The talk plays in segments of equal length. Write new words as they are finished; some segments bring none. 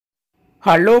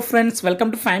Hello friends,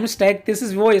 welcome to Famous Tech. This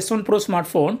is Vivo S1 Pro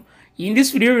smartphone. In this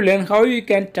video, you learn how you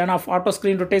can turn off auto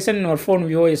screen rotation in your phone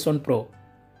Vivo S1 Pro.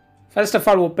 First of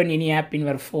all, open any app in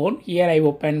your phone. Here I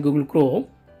open Google Chrome.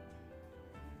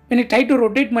 When I try to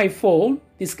rotate my phone,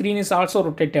 the screen is also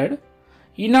rotated.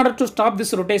 In order to stop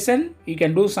this rotation, you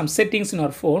can do some settings in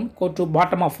your phone. Go to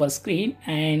bottom of your screen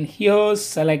and here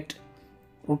select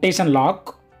rotation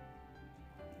lock.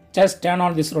 Just turn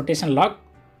on this rotation lock.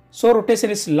 So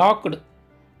rotation is locked.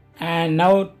 And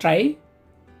now try.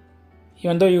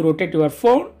 Even though you rotate your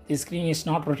phone, the screen is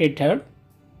not rotated.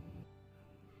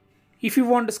 If you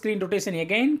want screen rotation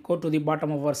again, go to the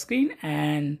bottom of our screen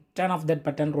and turn off that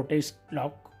button rotate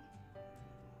lock.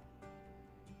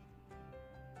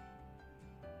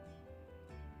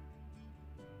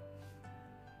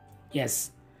 Yes,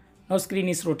 now screen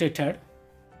is rotated.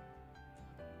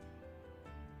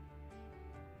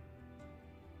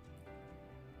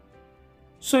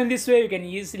 So in this way, you can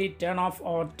easily turn off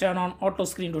or turn on auto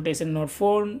screen rotation on your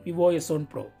phone Vivo S1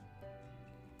 Pro.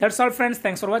 That's all friends.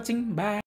 Thanks for watching. Bye.